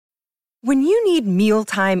When you need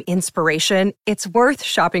mealtime inspiration, it's worth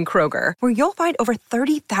shopping Kroger, where you'll find over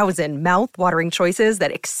 30,000 mouth-watering choices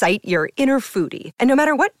that excite your inner foodie. And no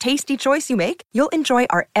matter what tasty choice you make, you'll enjoy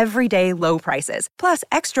our everyday low prices, plus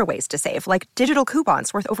extra ways to save, like digital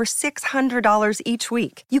coupons worth over $600 each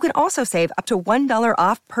week. You can also save up to $1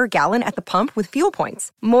 off per gallon at the pump with fuel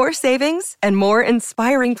points. More savings and more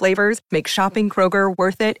inspiring flavors make shopping Kroger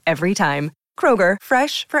worth it every time. Kroger,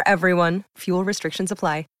 fresh for everyone. Fuel restrictions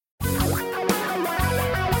apply.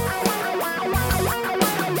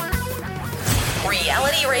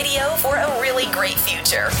 Reality radio for a really great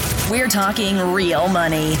future. We're talking real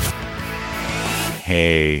money.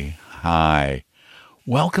 Hey, hi.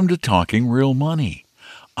 Welcome to Talking Real Money.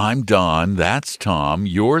 I'm Don, that's Tom,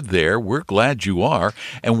 you're there, we're glad you are,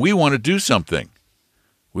 and we want to do something.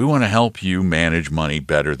 We want to help you manage money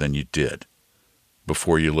better than you did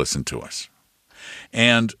before you listen to us.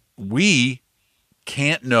 And we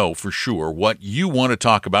can't know for sure what you want to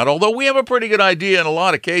talk about, although we have a pretty good idea in a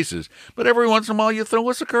lot of cases. But every once in a while you throw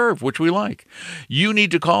us a curve, which we like. You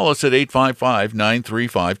need to call us at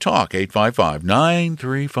 855-935-TALK,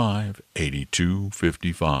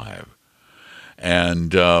 855-935-8255.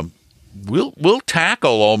 And we'll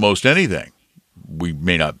tackle almost anything. We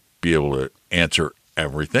may not be able to answer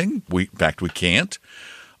everything. In fact, we can't.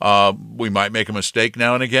 We might make a mistake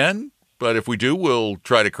now and again, but if we do, we'll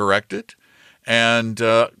try to correct it. And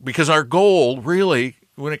because our goal, really,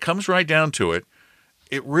 when it comes right down to it,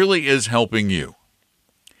 it really is helping you.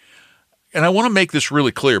 And I want to make this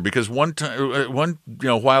really clear because one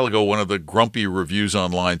while ago, one of the grumpy reviews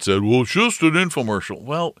online said, "Well, it's just an infomercial."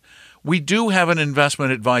 Well, we do have an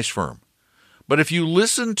investment advice firm, but if you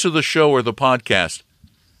listen to the show or the podcast,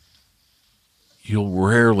 you'll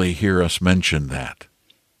rarely hear us mention that.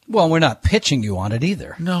 Well, we're not pitching you on it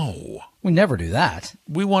either. No. We never do that.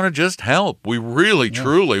 We want to just help. We really,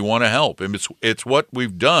 truly want to help. And it's what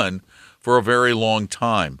we've done for a very long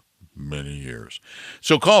time, many years.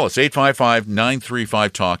 So call us,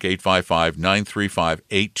 855-935-TALK,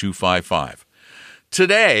 855-935-8255.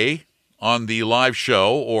 Today on the live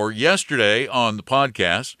show, or yesterday on the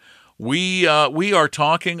podcast, we are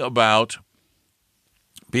talking about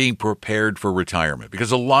being prepared for retirement,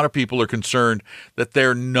 because a lot of people are concerned that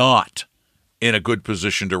they're not in a good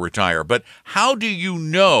position to retire. But how do you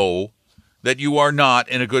know that you are not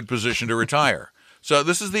in a good position to retire? So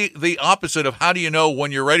this is the opposite of how do you know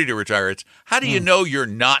when you're ready to retire. It's how do you know you're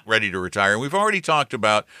not ready to retire? And we've already talked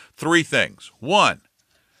about three things. One,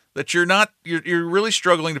 that you're really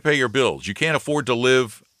struggling to pay your bills. You can't afford to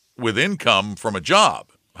live with income from a job.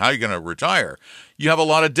 How are you going to retire? You have a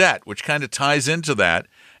lot of debt, which kind of ties into that.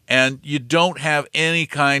 And you don't have any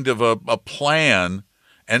kind of a plan.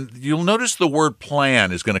 And you'll notice the word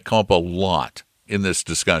plan is going to come up a lot in this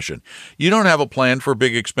discussion. You don't have a plan for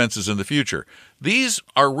big expenses in the future. These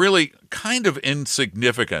are really kind of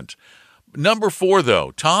insignificant. Number 4,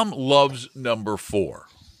 though, Tom loves number 4.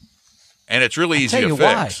 And it's really easy to fix.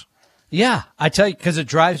 Why. Yeah, I tell you, because it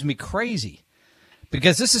drives me crazy.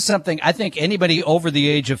 Because this is something I think anybody over the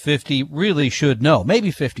age of 50 really should know,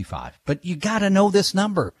 maybe 55. But you got to know this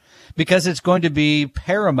number because it's going to be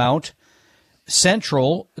paramount,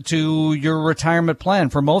 central to your retirement plan.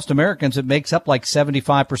 For most Americans, it makes up like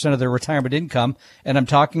 75% of their retirement income. And I'm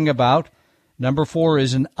talking about number 4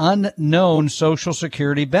 is an unknown Social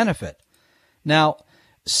Security benefit. Now,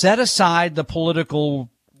 set aside the political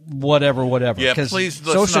whatever. Yeah, please,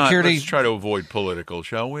 let's try to avoid political,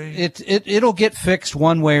 shall we? It'll get fixed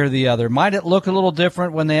one way or the other. Might it look a little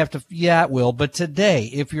different when they have to? Yeah, it will. But today,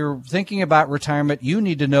 if you're thinking about retirement, you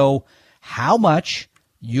need to know how much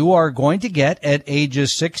you are going to get at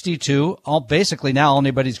ages 62. Basically, now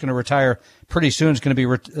anybody's going to retire pretty soon is going to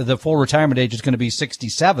be the full retirement age is going to be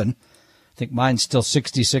 67. I think mine's still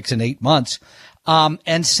 66 and 8 months,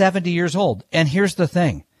 and 70 years old. And here's the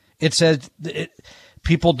thing: it says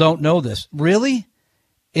people don't know this. Really?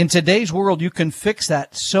 In today's world, you can fix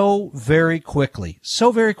that so very quickly.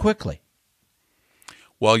 So very quickly.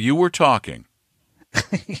 While you were talking.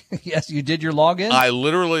 Yes, you did your login? I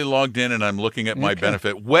literally logged in and I'm looking at my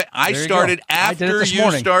benefit. I started after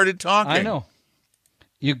you started talking. I know.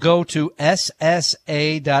 You go to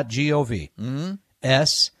ssa.gov. Mm-hmm.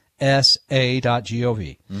 ssa.gov.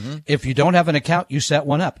 Mm-hmm. If you don't have an account, you set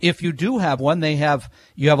one up. If you do have one, you have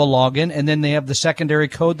a login, and then they have the secondary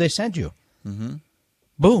code they send you. Mm-hmm.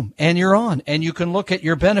 Boom, and you're on. And you can look at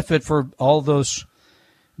your benefit for all those.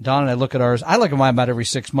 Don and I look at ours. I look at mine about every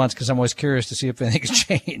 6 months because I'm always curious to see if anything's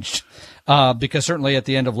changed. Because certainly at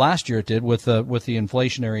the end of last year it did with the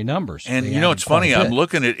inflationary numbers. And you know, it's funny. I'm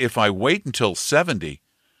looking at if I wait until 70,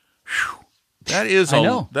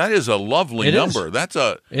 That is a lovely number.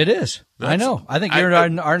 It is. I know. I think our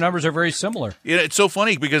numbers are very similar. It's so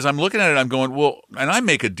funny because I'm looking at it, I'm going, well, and I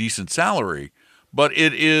make a decent salary, but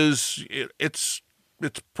it's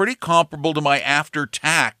pretty comparable to my after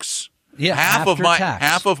tax. Yeah, half of my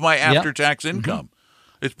after tax income.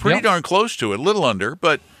 Mm-hmm. It's pretty darn close to it, a little under,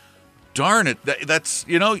 but darn it, that's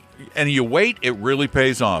and you wait, it really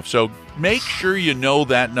pays off. So make sure you know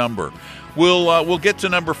that number. We'll get to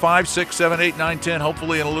number 5, 6, 7, 8, 9, 10,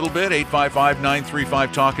 hopefully in a little bit.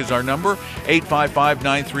 855-935-TALK is our number.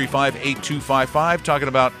 855-935-8255, talking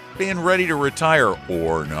about being ready to retire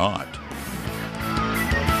or not.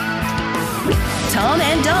 Tom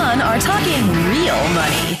and Don are talking real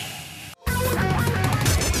money.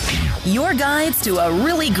 Your guides to a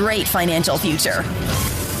really great financial future.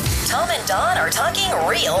 Tom and Don are talking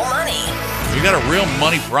real money. You got a real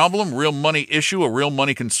money problem, real money issue, a real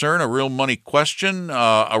money concern, a real money question,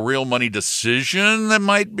 a real money decision that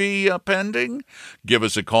might be pending? Give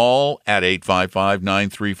us a call at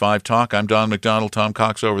 855-935-TALK. I'm Don McDonald, Tom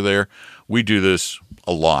Cox over there. We do this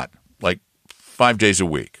a lot, like 5 days a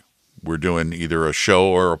week. We're doing either a show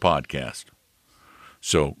or a podcast.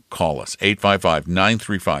 So call us,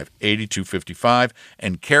 855-935-8255.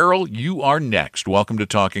 And Carol, you are next. Welcome to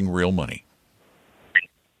Talking Real Money.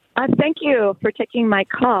 Thank you for taking my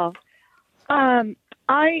call.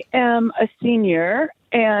 I am a senior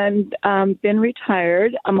and been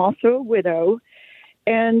retired. I'm also a widow.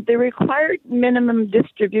 And the required minimum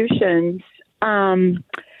distributions,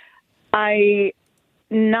 I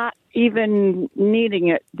not even needing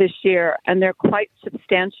it this year, and they're quite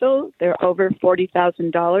substantial. They're over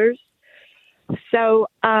 $40,000. So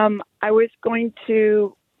I was going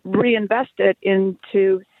to reinvest it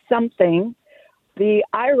into something. The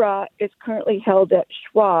IRA is currently held at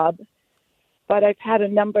Schwab, but I've had a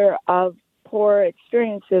number of poor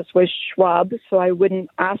experiences with Schwab, so I wouldn't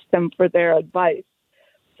ask them for their advice.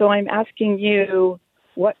 So I'm asking you,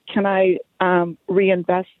 what can I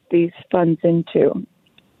reinvest these funds into?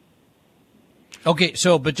 Okay,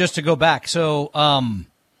 but just to go back, you're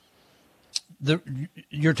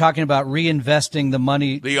talking about reinvesting the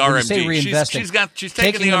money. The RMD. When you say reinvesting, she's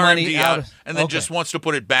taking the RMD out and then just wants to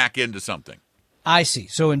put it back into something. I see.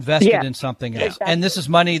 So invest it in something else. Exactly. And this is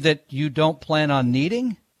money that you don't plan on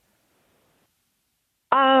needing?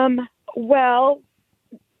 Well,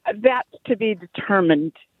 that's to be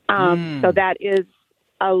determined. So that is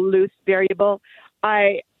a loose variable.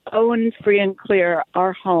 I own free and clear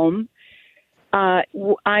our home.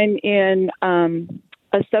 I'm in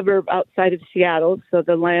a suburb outside of Seattle, so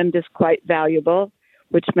the land is quite valuable,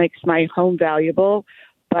 which makes my home valuable.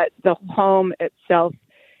 But the home itself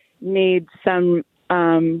needs some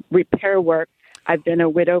repair work. I've been a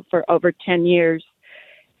widow for over 10 years,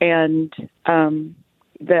 and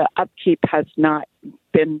the upkeep has not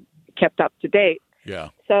been kept up to date. Yeah.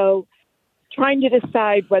 So trying to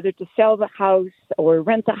decide whether to sell the house or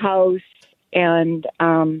rent the house. And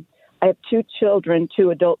I have two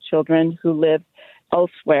adult children who live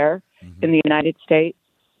elsewhere in the United States.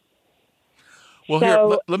 Well,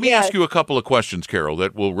 here, let me ask you a couple of questions, Carol,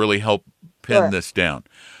 that will really help pin this down.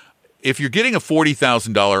 If you're getting a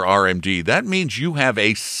 $40,000 RMD, that means you have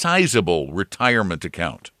a sizable retirement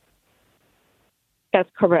account. That's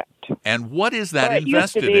correct. And what is that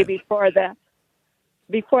invested invested in?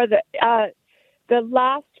 Before the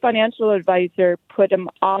last financial advisor put them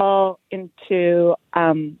all into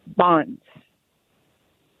bonds.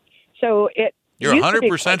 So you're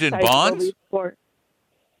 100% in bonds?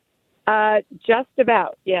 Just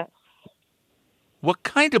about, yes. What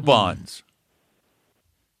kind of bonds?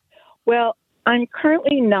 Well, I'm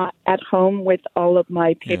currently not at home with all of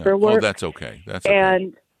my paperwork. Oh, that's okay.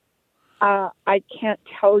 And I can't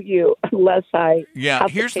tell you unless I have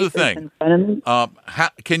here's the the thing. in front of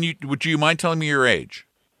me. Would you mind telling me your age?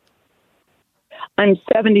 I'm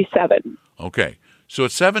 77. Okay. So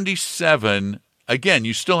at 77, again,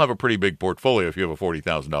 you still have a pretty big portfolio if you have a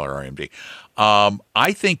 $40,000 RMD.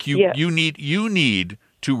 I think you need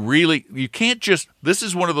to really, you can't just, this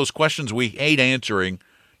is one of those questions we hate answering.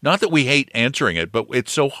 Not that we hate answering it, but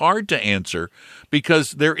it's so hard to answer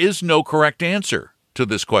because there is no correct answer to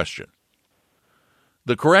this question.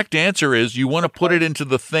 The correct answer is you want to put it into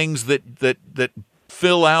the things that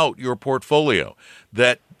fill out your portfolio,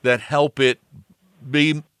 that help it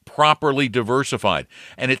be properly diversified.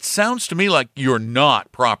 And it sounds to me like you're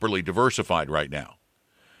not properly diversified right now.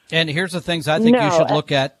 And here's the things I think you should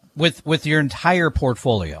look at with your entire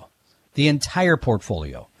portfolio. The entire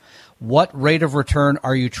portfolio. What rate of return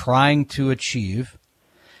are you trying to achieve?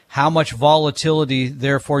 How much volatility,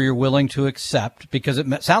 therefore, you're willing to accept? Because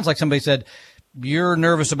it sounds like somebody said, you're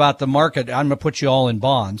nervous about the market. I'm going to put you all in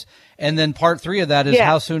bonds. And then part 3 of that is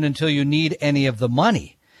how soon until you need any of the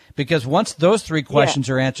money? Because once those 3 questions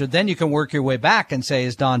are answered, then you can work your way back and say,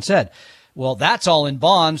 as Don said, well, that's all in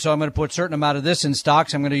bonds, so I'm going to put a certain amount of this in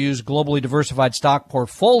stocks. I'm going to use globally diversified stock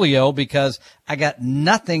portfolio because I got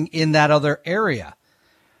nothing in that other area.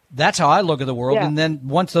 That's how I look at the world. Yeah. And then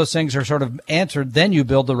once those things are sort of answered, then you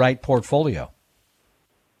build the right portfolio.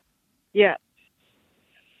 Yeah.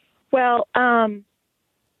 Well,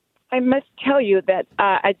 I must tell you that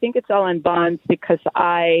I think it's all in bonds because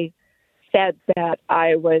I said that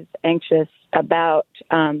I was anxious about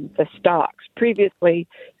the stocks. Previously,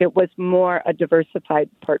 it was more a diversified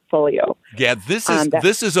portfolio. Yeah, this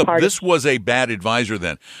was a bad advisor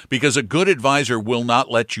then, because a good advisor will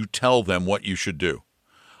not let you tell them what you should do.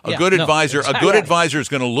 A good advisor is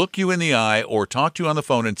going to look you in the eye or talk to you on the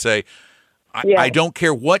phone and say, I don't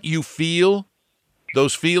care what you feel,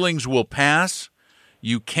 those feelings will pass.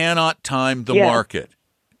 You cannot time the market.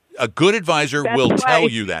 A good advisor will tell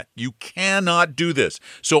you that. You cannot do this.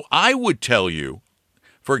 So I would tell you,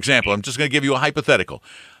 for example, I'm just going to give you a hypothetical,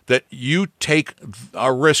 that you take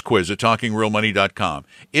our risk quiz at TalkingRealMoney.com.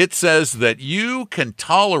 It says that you can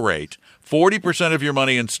tolerate 40% of your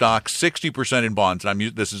money in stocks, 60% in bonds.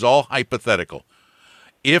 This is all hypothetical.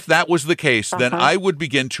 If that was the case, then I would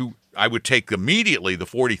take immediately the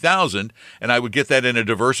 $40,000 and I would get that in a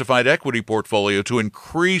diversified equity portfolio to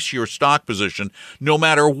increase your stock position no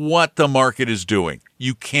matter what the market is doing.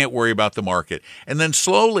 You can't worry about the market. And then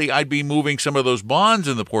slowly I'd be moving some of those bonds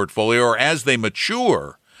in the portfolio, or as they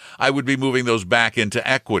mature, I would be moving those back into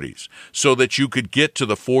equities so that you could get to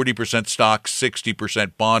the 40% stock,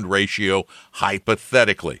 60% bond ratio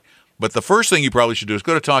hypothetically. But the first thing you probably should do is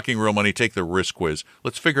go to Talking Real Money, take the risk quiz.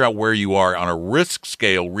 Let's figure out where you are on a risk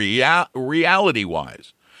scale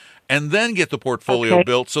reality-wise, and then get the portfolio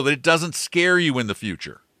built so that it doesn't scare you in the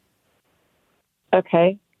future.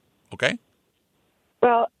 Okay?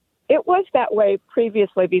 Well, it was that way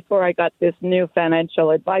previously before I got this new financial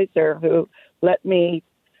advisor who let me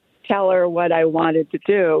tell her what I wanted to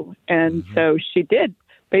do. And so she did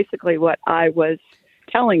basically what I was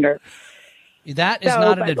telling her. That is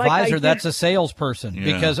not an advisor. That's a salesperson.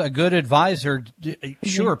 Yeah. Because a good advisor,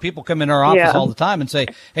 sure, people come in our office all the time and say,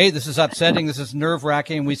 hey, this is upsetting. This is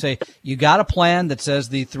nerve-wracking. And we say, you got a plan that says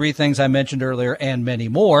the 3 things I mentioned earlier and many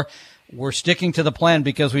more. We're sticking to the plan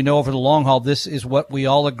because we know over the long haul, this is what we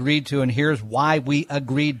all agreed to, and here's why we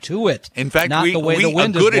agreed to it. In fact, a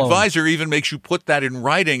good advisor even makes you put that in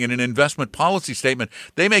writing in an investment policy statement.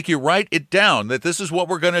 They make you write it down that this is what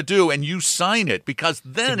we're going to do, and you sign it because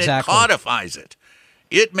then it codifies it.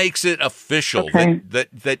 It makes it official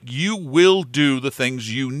that you will do the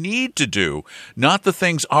things you need to do, not the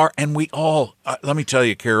things are. And we all, let me tell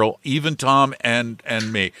you, Carol, even Tom and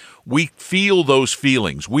me, we feel those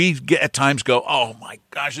feelings. We at times go, oh my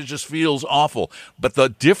gosh, it just feels awful. But the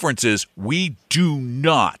difference is we do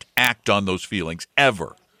not act on those feelings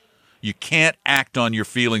ever. You can't act on your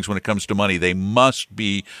feelings when it comes to money. They must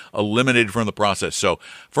be eliminated from the process. So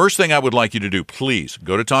first thing I would like you to do, please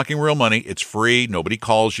go to Talking Real Money. It's free. Nobody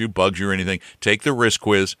calls you, bugs you, or anything. Take the risk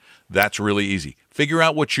quiz. That's really easy. Figure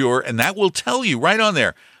out what and that will tell you right on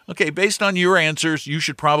there. Okay, based on your answers, you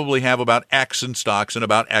should probably have about X in stocks and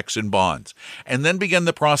about X in bonds. And then begin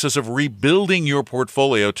the process of rebuilding your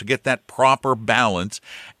portfolio to get that proper balance.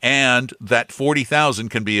 And that $40,000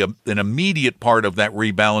 can be an immediate part of that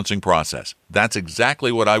rebalancing process. That's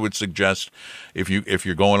exactly what I would suggest if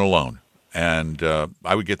you're going alone. And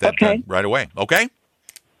I would get that done right away. Okay?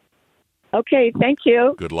 Okay, thank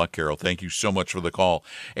you. Good luck, Carol. Thank you so much for the call.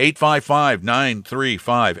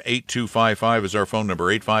 855-935-8255 is our phone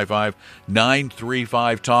number,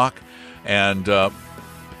 855-935-TALK. And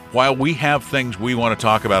while we have things we want to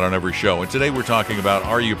talk about on every show, and today we're talking about,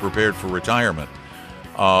 are you prepared for retirement?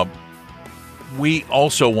 We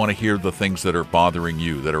also want to hear the things that are bothering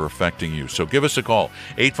you, that are affecting you. So give us a call,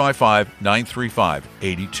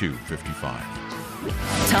 855-935-8255.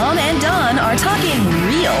 Tom and Don are talking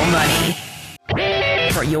real money.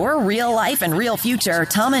 For your real life and real future,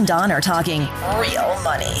 Tom and Don are talking real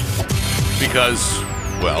money. Because,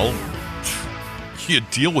 well, you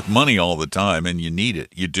deal with money all the time and you need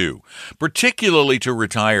it. You do. Particularly to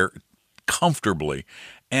retire comfortably.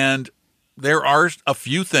 And there are a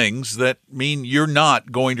few things that mean you're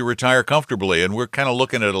not going to retire comfortably. And we're kind of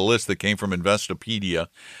looking at a list that came from Investopedia.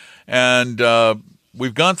 And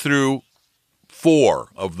we've gone through 4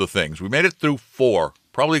 of the things. We made it through 4,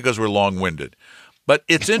 probably because we're long-winded. But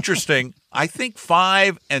it's interesting. I think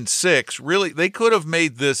 5 and 6, really, they could have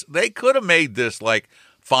made this like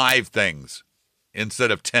 5 things.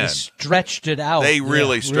 instead of 10. They stretched it out. They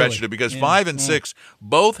really Yeah, stretched really. it because Yeah. 5 and 6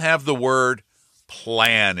 both have the word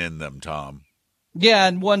plan in them, Tom. Yeah,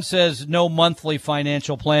 and one says no monthly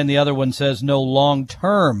financial plan. The other one says no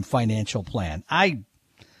long-term financial plan. They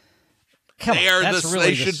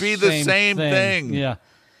should be the same thing. Yeah.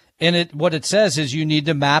 And what it says is you need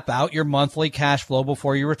to map out your monthly cash flow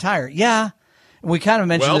before you retire. Yeah. We kind of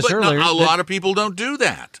mentioned this earlier. A lot of people don't do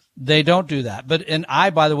that. They don't do that. And I,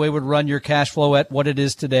 by the way, would run your cash flow at what it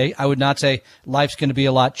is today. I would not say life's going to be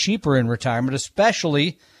a lot cheaper in retirement,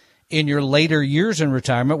 especially in your later years in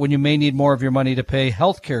retirement when you may need more of your money to pay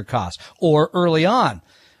healthcare costs, or early on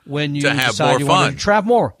when you decide you want to travel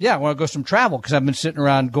more. Yeah, I want to go some travel because I've been sitting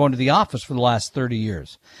around going to the office for the last 30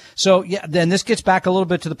 years. So, yeah, then this gets back a little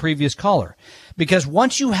bit to the previous caller. Because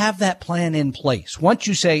once you have that plan in place, once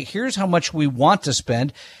you say, here's how much we want to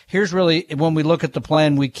spend, here's really when we look at the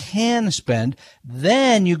plan we can spend,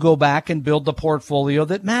 then you go back and build the portfolio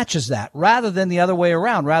that matches that rather than the other way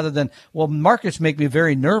around, rather than, well, markets make me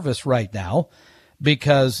very nervous right now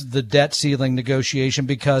because the debt ceiling negotiation,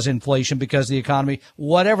 because inflation, because the economy,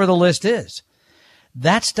 whatever the list is.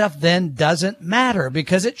 That stuff then doesn't matter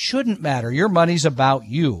because it shouldn't matter. Your money's about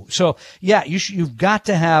you. So, yeah, you've got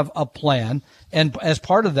to have a plan. And as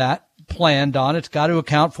part of that plan, Don, it's got to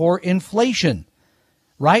account for inflation,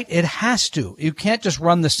 right? It has to. You can't just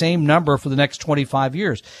run the same number for the next 25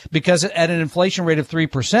 years because at an inflation rate of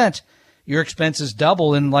 3%, your expenses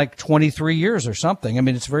double in like 23 years or something. I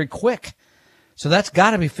mean, it's very quick. So that's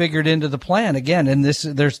got to be figured into the plan again. And this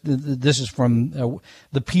is from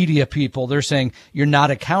the Pedia people. They're saying you're not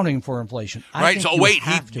accounting for inflation. Right. So wait,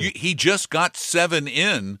 he just got 7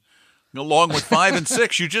 in along with 5 and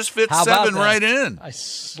 6. You just fit 7 right in. I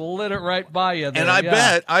slid it right by you there.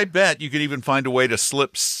 And I bet you could even find a way to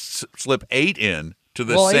slip 8 in to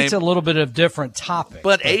the same. Well, 8's a little bit of different topic.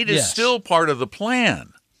 But 8 is still part of the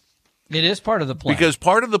plan. It is part of the plan. Because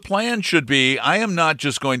part of the plan should be, I am not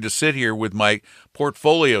just going to sit here with my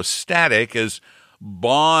portfolio static as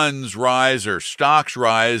bonds rise or stocks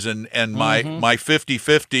rise and my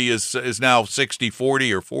 50-50 is now 60-40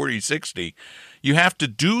 or 40-60. You have to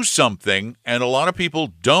do something, and a lot of people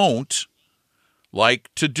don't like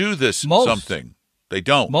to do something. They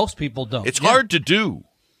don't. Most people don't. It's hard to do.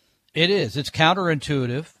 It is. It's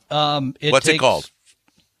counterintuitive. What's it called?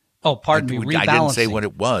 Oh, pardon me, rebalancing. I didn't say what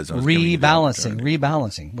it was.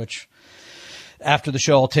 Rebalancing, which after the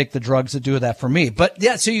show I'll take the drugs that do that for me. But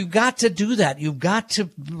yeah, so you've got to do that. You've got to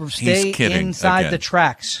stay inside the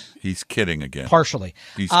tracks. He's kidding again. Partially.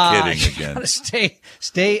 He's kidding again. You got to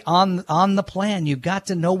stay on the plan. You've got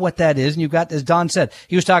to know what that is. And you've got, as Don said,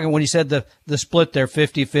 he was talking when he said the split there,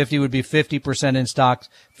 50-50 would be 50% in stocks,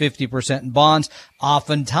 50% in bonds.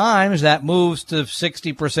 Oftentimes that moves to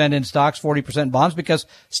 60% in stocks, 40% in bonds because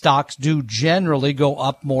stocks do generally go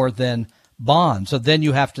up more than bonds. So then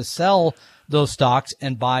you have to sell those stocks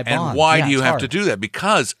and buy bonds. And why do you have to do that?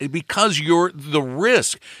 Because you're the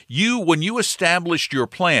risk. When you established your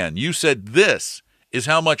plan, you said this is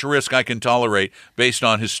how much risk I can tolerate based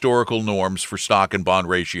on historical norms for stock and bond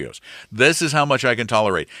ratios. This is how much I can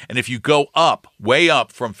tolerate. And if you go up, way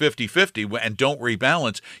up from 50-50 and don't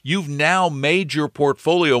rebalance, you've now made your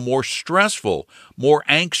portfolio more stressful, more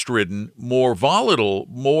angst-ridden, more volatile,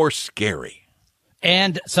 more scary.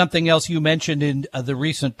 And something else you mentioned in the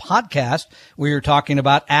recent podcast, where you're talking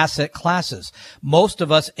about asset classes. Most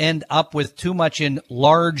of us end up with too much in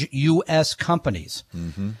large U.S. companies.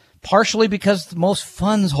 Mm-hmm. Partially because most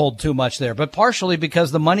funds hold too much there, but partially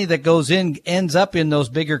because the money that goes in ends up in those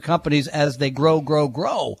bigger companies as they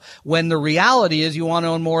grow. When the reality is you want to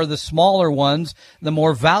own more of the smaller ones, the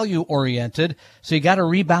more value oriented. So you got to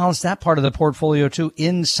rebalance that part of the portfolio too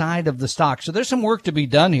inside of the stock. So there's some work to be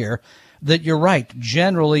done here. That you're right,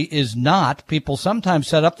 generally is not. People sometimes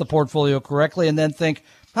set up the portfolio correctly and then think,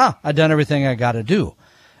 I've done everything I got to do.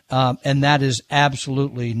 And that is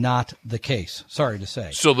absolutely not the case, sorry to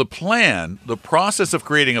say. So the process of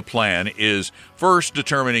creating a plan is first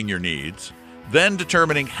determining your needs, then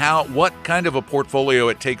determining what kind of a portfolio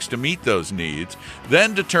it takes to meet those needs,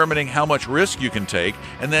 then determining how much risk you can take,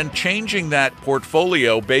 and then changing that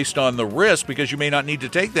portfolio based on the risk because you may not need to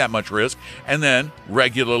take that much risk, and then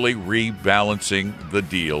regularly rebalancing the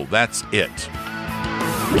deal. That's it.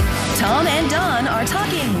 Tom and Don are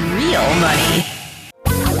talking real money.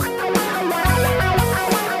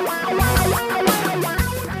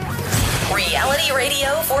 Reality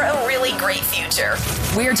radio for a really great future.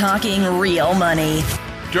 We're talking real money.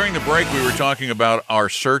 During the break, we were talking about our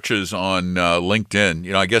searches on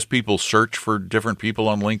LinkedIn. I guess people search for different people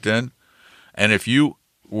on LinkedIn. And if you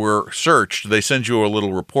were searched, they send you a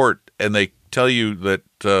little report and they tell you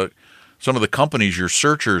that some of the companies your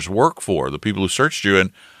searchers work for, the people who searched you,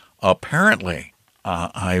 and apparently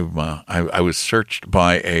I was searched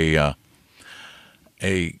by a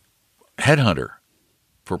headhunter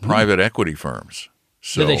for private equity firms.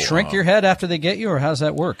 So, Do they shrink your head after they get you, or how's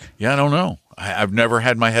that work? Yeah, I don't know. I've never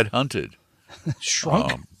had my head hunted.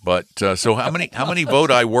 Shrunk? But so how many vote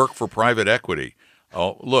I work for private equity?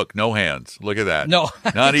 Oh, look, no hands. Look at that. No.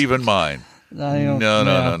 Not even mine. No.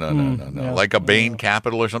 Yeah. Like a Bain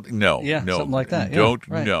Capital or something? No. Yeah, no. something like that. Yeah, Don't,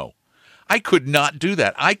 right. no. I could not do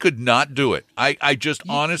that. I could not do it. I just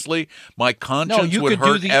honestly, my conscience would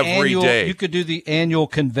hurt every day. You could do the annual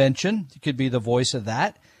convention. You could be the voice of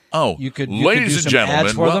that. Oh, you could ladies do and some gentlemen.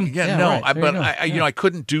 ads for well, them. Yeah, no, right. There you go. I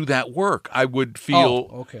couldn't do that work. I would feel.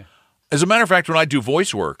 Oh, okay. As a matter of fact, when I do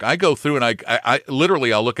voice work, I go through and I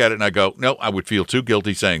literally I'll look at it and I go, no, I would feel too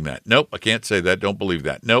guilty saying that. Nope, I can't say that. Don't believe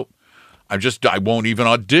that. Nope, I won't even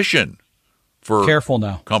audition for Careful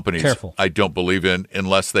now. companies Careful. I don't believe in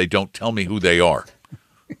unless they don't tell me who they are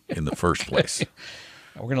in the first place.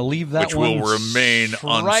 We're going to leave that Which one will remain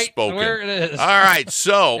right unspoken. where it is. All right,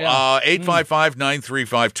 so Yeah.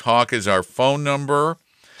 855-935-TALK is our phone number.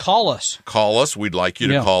 Call us. Call us. We'd like you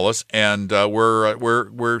to Yeah. call us, and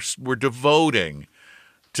we're devoting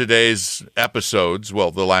today's episodes.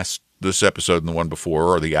 Well, this episode and the one before,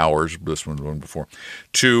 or the hours, this one, the one before,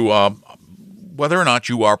 to whether or not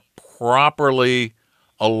you are properly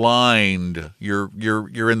aligned. You're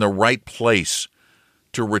in the right place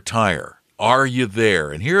to retire. Are you there?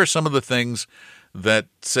 And here are some of the things that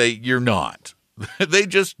say you're not.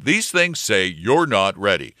 These things say you're not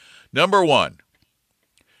ready. Number one.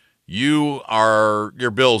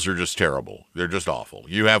 Your bills are just terrible. They're just awful.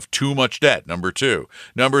 You have too much debt. Number two.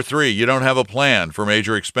 Number three, you don't have a plan for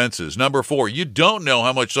major expenses. Number four, you don't know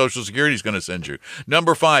how much Social Security is going to send you.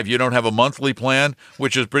 Number five, you don't have a monthly plan,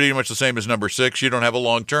 which is pretty much the same as number six. You don't have a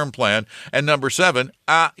long-term plan. And number seven,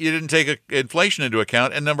 you didn't take inflation into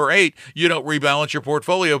account. And number eight, you don't rebalance your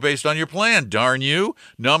portfolio based on your plan. Darn you.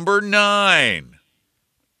 Number nine.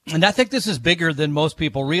 And I think this is bigger than most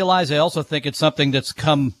people realize. I also think it's something that's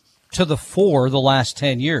come to the fore the last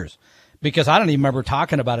 10 years, because I don't even remember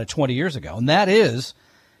talking about it 20 years ago. And that is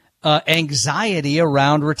anxiety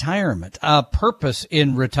around retirement, purpose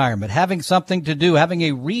in retirement, having something to do, having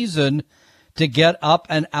a reason to get up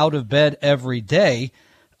and out of bed every day.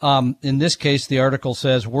 In this case, the article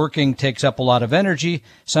says working takes up a lot of energy.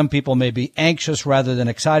 Some people may be anxious rather than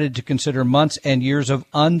excited to consider months and years of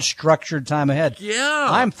unstructured time ahead. Yeah.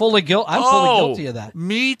 I'm fully guilty of that.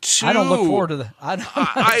 Me too. I don't look forward to that. I'm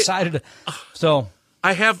not excited. So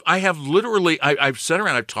I have literally, I've sat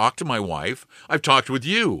around, I've talked to my wife, I've talked with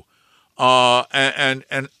you, and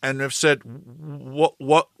have said,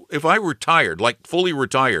 what if I retired, like fully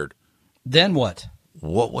retired? then what?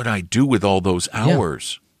 What would I do with all those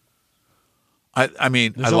hours? I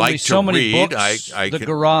mean, There's I only like so to many read. books, I the can,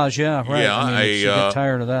 garage, yeah, right. Yeah, I mean, you get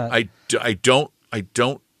tired of that. I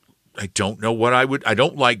don't know what I would. I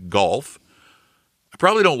don't like golf. I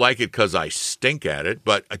probably don't like it because I stink at it,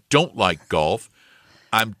 but I don't like golf.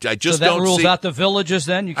 I just so that don't rules see. out the villages.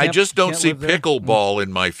 Then you can't, I just don't can't see live there? pickleball in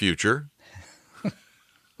my future.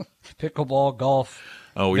 Pickleball, golf.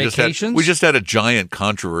 Oh, we Vacations? just had a giant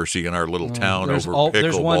controversy in our little town over pickleball.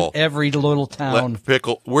 There's one every little town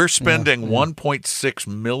We're spending $1.6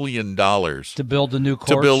 million to build a new course.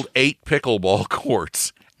 to build 8 pickleball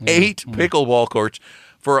courts. 8 pickleball courts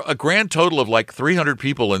for a grand total of like 300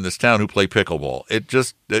 people in this town who play pickleball.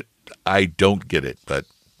 I don't get it, but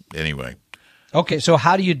anyway. Okay, so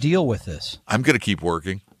how do you deal with this? I'm going to keep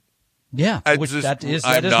working. Yeah, I'm that is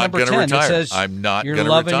not number gonna 10. retire. It says I'm not you're gonna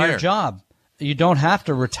loving retire. your job. You don't have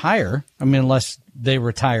to retire. I mean, unless they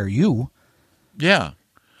retire you. Yeah.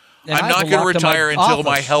 And I'm I not have a going to lock in my retire until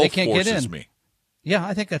my office. They health can't get forces in. me. Yeah,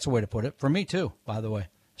 I think that's a way to put it. For me too, by the way.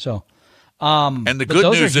 So, And the but good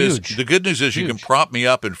those news are is huge. you can Huge. prop me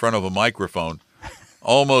up in front of a microphone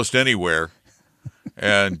almost anywhere,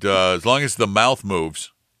 and as long as the mouth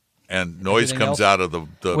moves and noise Everything comes else? out of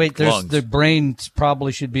the Wait, lungs. the brain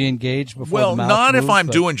probably should be engaged before Well, the mouth not if moves, I'm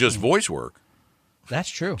but doing just voice work. That's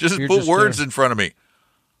true. Just You're put words there. in front of me,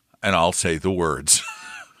 and I'll say the words,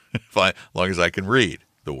 as long as I can read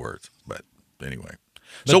the words. But anyway,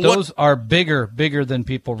 But so those are bigger than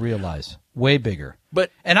people realize. Way bigger.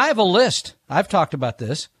 And I have a list. I've talked about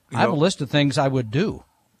this. I have a list of things I would do.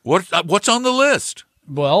 what's on the list?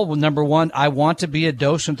 Well, number one, I want to be a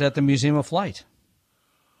docent at the Museum of Flight.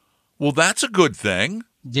 Well, that's a good thing.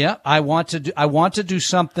 Yeah, I want to do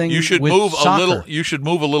something. You should with move soccer. a little. You should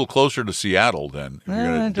move a little closer to Seattle then. If you're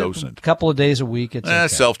going to A docent. couple of days a week. It's okay.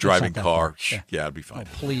 Self-driving It's not that car. far. Yeah, it'd be fine.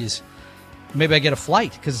 Please. Maybe I get a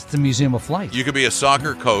flight because it's the Museum of Flight. You could be a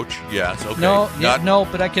soccer coach. Yes. Okay. No,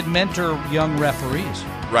 but I could mentor young referees.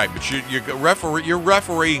 Right, but your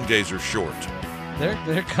refereeing days are short.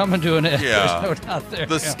 They're coming to an end. Yeah. There's no doubt there.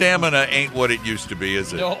 The stamina ain't what it used to be,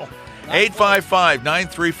 is it? No.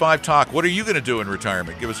 855-935-TALK. What are you going to do in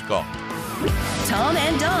retirement? Give us a call. Tom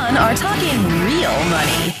and Don are talking real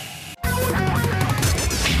money.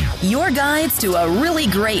 Your guides to a really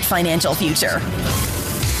great financial future.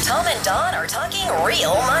 Tom and Don are talking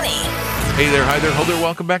real money. Hey there, hi there, hello there.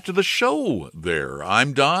 Welcome back to the show there.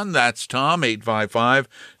 I'm Don, that's Tom.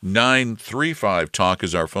 855-935-TALK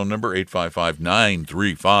is our phone number,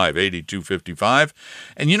 855-935-8255.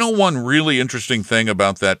 And you know, one really interesting thing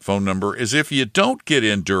about that phone number is if you don't get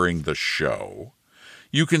in during the show,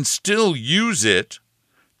 you can still use it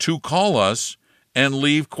to call us and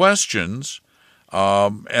leave questions,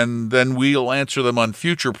 and then we'll answer them on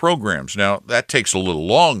future programs. Now, that takes a little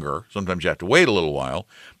longer. Sometimes you have to wait a little while,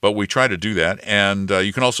 but we try to do that. And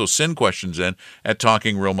you can also send questions in at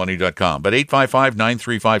talkingrealmoney.com. But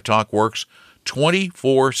 855-935-TALK works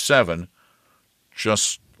 24/7,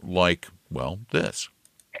 just like, well, this.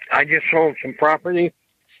 I just sold some property.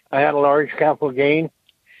 I had a large capital gain,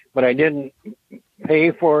 but I didn't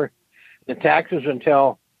pay for the taxes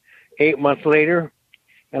until 8 months later,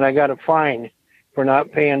 and I got a fine for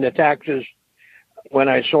not paying the taxes when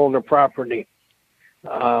I sold the property.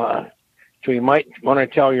 So you might want to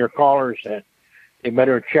tell your callers that they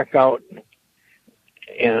better check out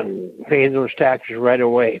and pay those taxes right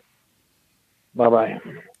away. Bye-bye.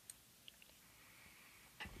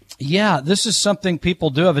 Yeah, this is something people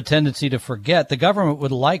do have a tendency to forget. The government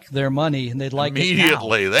would like their money, and they'd like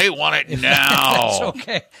immediately. It now. They want it now.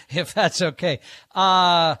 If that's okay.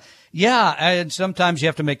 Yeah, and sometimes you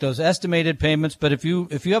have to make those estimated payments. But if you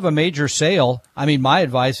have a major sale, I mean, my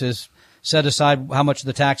advice is set aside how much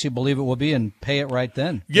the tax you believe it will be and pay it right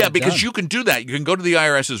then. Yeah, because you can do that. You can go to the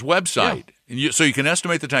IRS's website. Yeah. So you can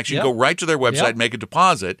estimate the tax. You can go right to their website, make a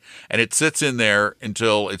deposit, and it sits in there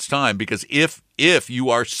until it's time. Because if you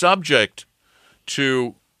are subject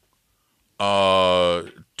to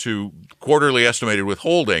quarterly estimated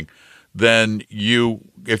withholding, then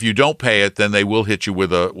if you don't pay it, then they will hit you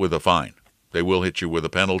with a fine. They will hit you with a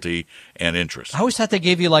penalty and interest. I always thought they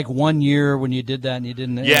gave you like 1 year when you did that and you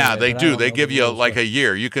didn't. Yeah, they do. They give you like a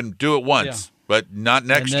year. You can do it once, but not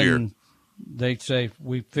next year. They say,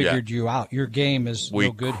 we figured you out. Your game is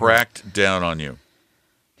no good. We cracked down on you.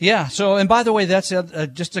 Yeah. So, and by the way, that's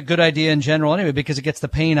just a good idea in general anyway, because it gets the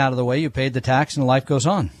pain out of the way. You paid the tax and life goes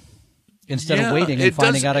on. Instead of waiting and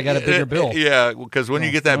finding out I got a bigger bill. Yeah, because when you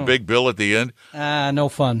get that big bill at the end. No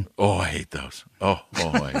fun. Oh, I hate those. I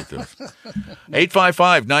hate those.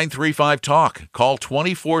 855-935-TALK. Call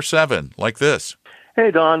 24/7 like this. Hey,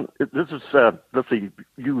 Don. This is, let's see,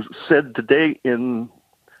 you said today in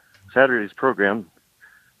Saturday's program,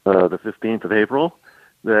 the 15th of April,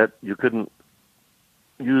 that you couldn't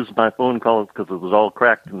use my phone calls because it was all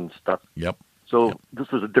cracked and stuff. Yep. So This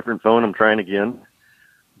is a different phone. I'm trying again.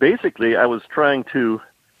 Basically, I was trying to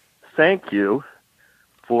thank you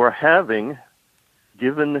for having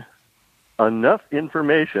given enough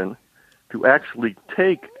information to actually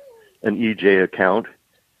take an EJ account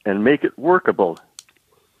and make it workable.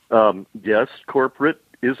 Yes, corporate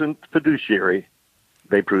isn't fiduciary.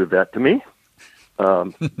 They proved that to me.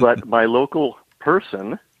 But my local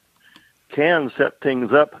person can set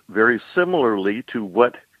things up very similarly to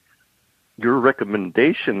what your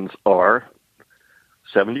recommendations are.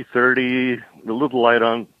 70-30, a little light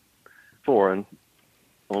on foreign,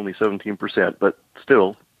 only 17%, but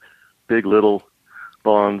still big little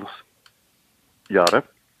bonds, yada.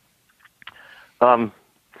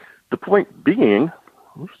 The point being,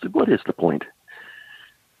 what is the point?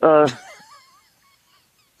 That's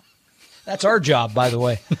our job, by the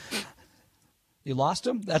way. You lost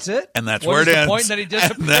him? That's it? And that's where it ends. Point that he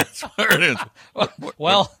disappeared? That's where it ends.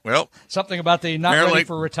 well, something about the not ready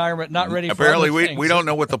for retirement, not ready for apparently other things. We don't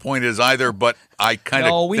know what the point is either, but I kind of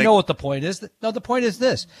No, we know what the point is. No, the point is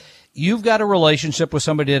this. You've got a relationship with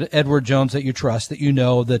somebody at Edward Jones that you trust, that you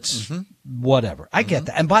know that's whatever. I get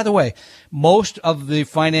that. And by the way, most of the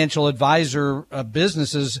financial advisor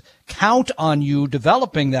businesses count on you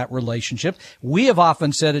developing that relationship. We have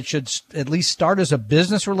often said it should at least start as a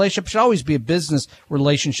business relationship. It should always be a business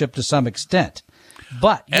relationship to some extent.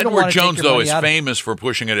 But Edward Jones, though, is famous for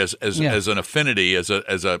pushing it as an affinity, as a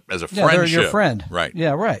friendship. Yeah, they're your friend. Right.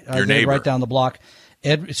 Yeah, right. Your neighbor. Right down the block.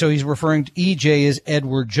 So he's referring to EJ as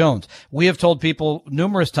Edward Jones. We have told people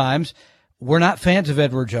numerous times, we're not fans of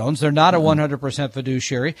Edward Jones. They're not a 100%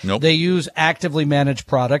 fiduciary. Nope. They use actively managed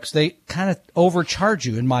products. They kind of overcharge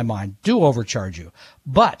you, in my mind, do overcharge you.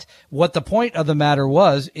 But what the point of the matter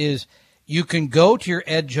is you can go to your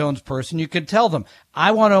Ed Jones person. You can tell them,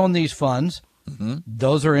 I want to own these funds.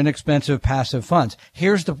 Those are inexpensive passive funds.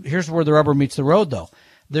 Here's where the rubber meets the road, though.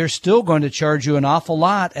 They're still going to charge you an awful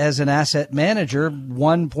lot as an asset manager,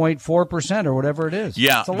 1.4% or whatever it is.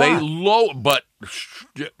 Yeah, but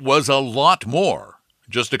it was a lot more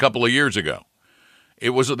just a couple of years ago. They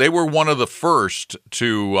were one of the first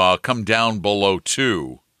to come down below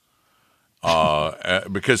 2.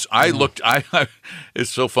 Because I looked,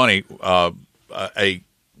 it's so funny.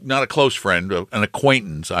 Not a close friend, an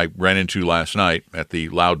acquaintance I ran into last night at the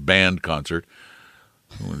Loud Band concert.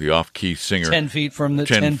 The off-key singer, 10 feet from the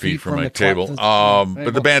 10 feet from my table.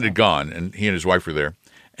 But the band had gone, and he and his wife were there.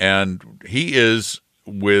 And he is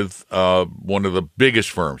with one of the biggest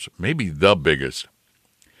firms, maybe the biggest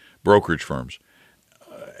brokerage firms.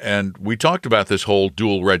 And we talked about this whole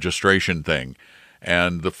dual registration thing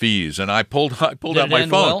and the fees. And I pulled out my phone.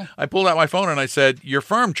 Well? I pulled out my phone and I said, "Your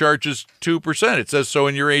firm charges 2%. It says so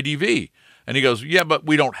in your ADV." And he goes, "Yeah, but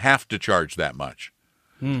we don't have to charge that much."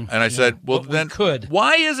 And I said, "Well, then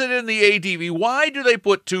why is it in the ADV? Why do they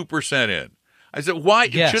put 2% in?" I said, "Why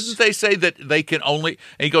shouldn't they say that they can only?"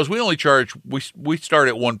 And he goes, "We only charge. We start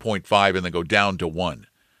at 1.5 and then go down to 1."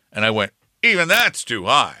 And I went, "Even that's too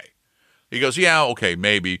high." He goes, "Yeah, okay,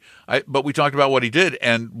 maybe." But we talked about what he did,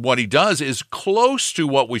 and what he does is close to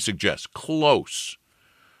what we suggest, close.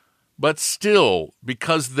 But still,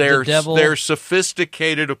 because they're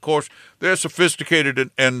sophisticated, of course, they're sophisticated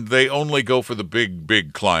and they only go for the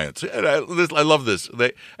big clients. And I love this.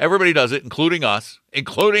 Everybody does it, including us.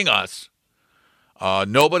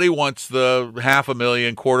 Nobody wants the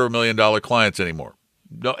 $500,000, $250,000 clients anymore,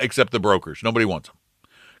 except the brokers. Nobody wants them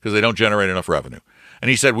because they don't generate enough revenue. And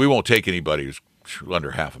he said, "We won't take anybody who's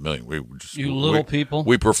under $500,000. People.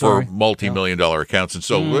 We prefer multi-million-dollar accounts, and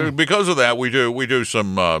so because of that, we do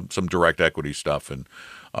some direct equity stuff and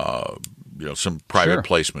some private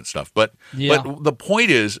placement stuff. But the point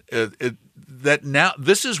is that now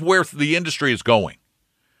this is where the industry is going.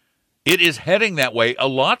 It is heading that way a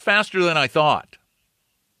lot faster than I thought.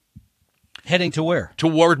 Heading to where?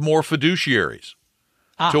 Toward more fiduciaries,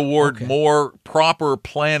 toward more proper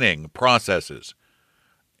planning processes.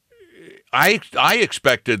 I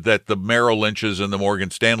expected that the Merrill Lynches and the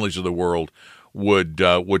Morgan Stanleys of the world would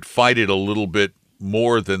fight it a little bit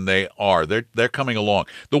more than they are. They're coming along.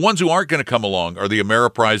 The ones who aren't going to come along are the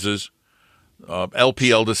Ameriprises,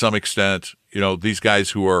 LPL to some extent. These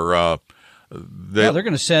guys who are they're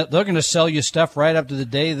going to sell you stuff right up to the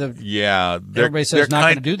day everybody says not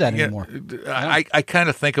going to do that anymore. I kind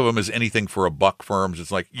of think of them as anything for a buck firms. It's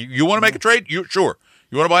like you want to make a trade, sure.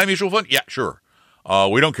 You want to buy a mutual fund, yeah, sure.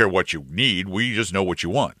 We don't care what you need. We just know what you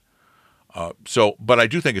want. But I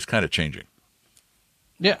do think it's kind of changing.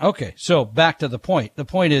 Yeah. Okay. So back to the point. The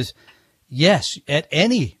point is, yes, at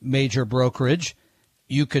any major brokerage,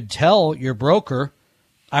 you could tell your broker,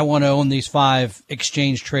 "I want to own these 5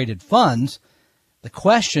 exchange traded funds." The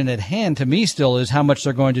question at hand to me still is how much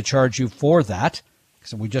they're going to charge you for that.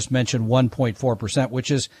 So we just mentioned 1.4%,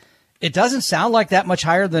 which is, it doesn't sound like that much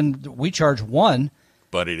higher than we charge 1%.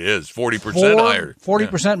 But it is 40% higher.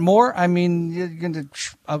 40% more. I mean,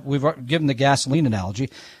 we've given the gasoline analogy.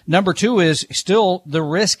 Number 2 is still the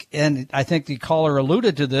risk, and I think the caller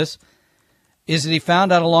alluded to this, is that he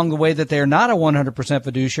found out along the way that they are not a 100%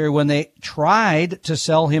 fiduciary when they tried to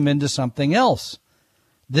sell him into something else.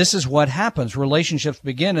 This is what happens. Relationships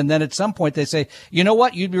begin, and then at some point they say, "You know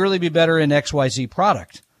what? You'd really be better in XYZ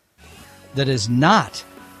product." That is not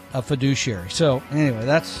a fiduciary. So anyway,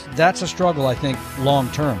 that's a struggle, I think, long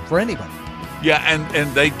term for anybody. Yeah,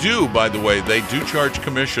 and they do, by the way, they do charge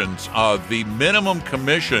commissions. The minimum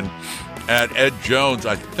commission at Ed Jones,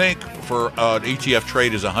 I think, for an ETF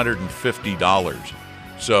trade is $150.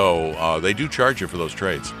 So they do charge you for those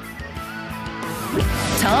trades.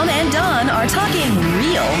 Tom and Don are talking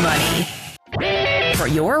real money. For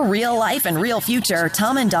your real life and real future,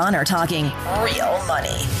 Tom and Don are talking real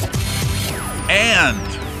money.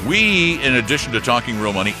 And we, in addition to talking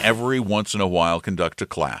real money, every once in a while conduct a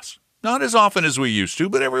class. Not as often as we used to,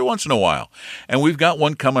 but every once in a while. And we've got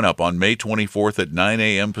one coming up on May 24th at 9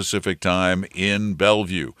 a.m. Pacific time in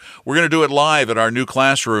Bellevue. We're going to do it live at our new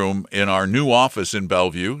classroom in our new office in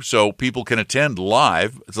Bellevue, so people can attend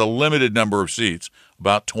live. It's a limited number of seats,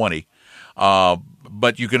 about 20.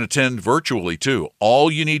 But you can attend virtually, too. All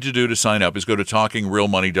you need to do to sign up is go to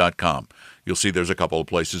talkingrealmoney.com. You'll see there's a couple of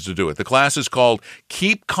places to do it. The class is called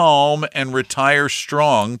Keep Calm and Retire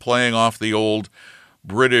Strong, playing off the old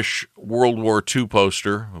British World War II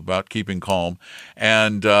poster about keeping calm,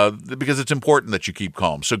 and because it's important that you keep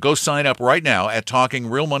calm. So go sign up right now at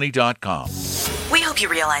TalkingRealMoney.com. We hope you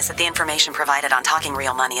realize that the information provided on Talking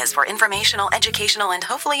Real Money is for informational, educational, and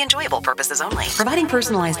hopefully enjoyable purposes only. Providing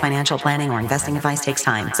personalized financial planning or investing advice takes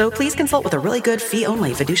time, so please consult with a really good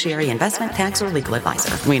fee-only fiduciary investment, tax, or legal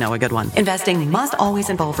advisor. We know a good one. Investing must always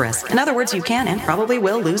involve risk. In other words, you can and probably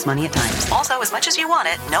will lose money at times. Also, as much as you want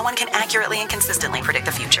it, no one can accurately and consistently predict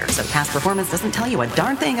the future, so past performance doesn't tell you a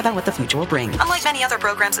darn thing about what the future will bring. Unlike many other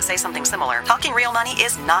programs that say something similar, Talking Real Money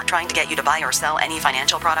is not trying to get you to buy or sell any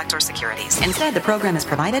financial products or securities. Instead, the program is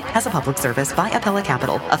provided as a public service by Appella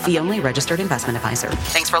Capital, a fee-only registered investment advisor.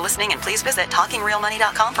 Thanks for listening, and please visit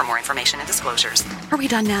TalkingRealMoney.com for more information and disclosures. Are we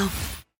done now?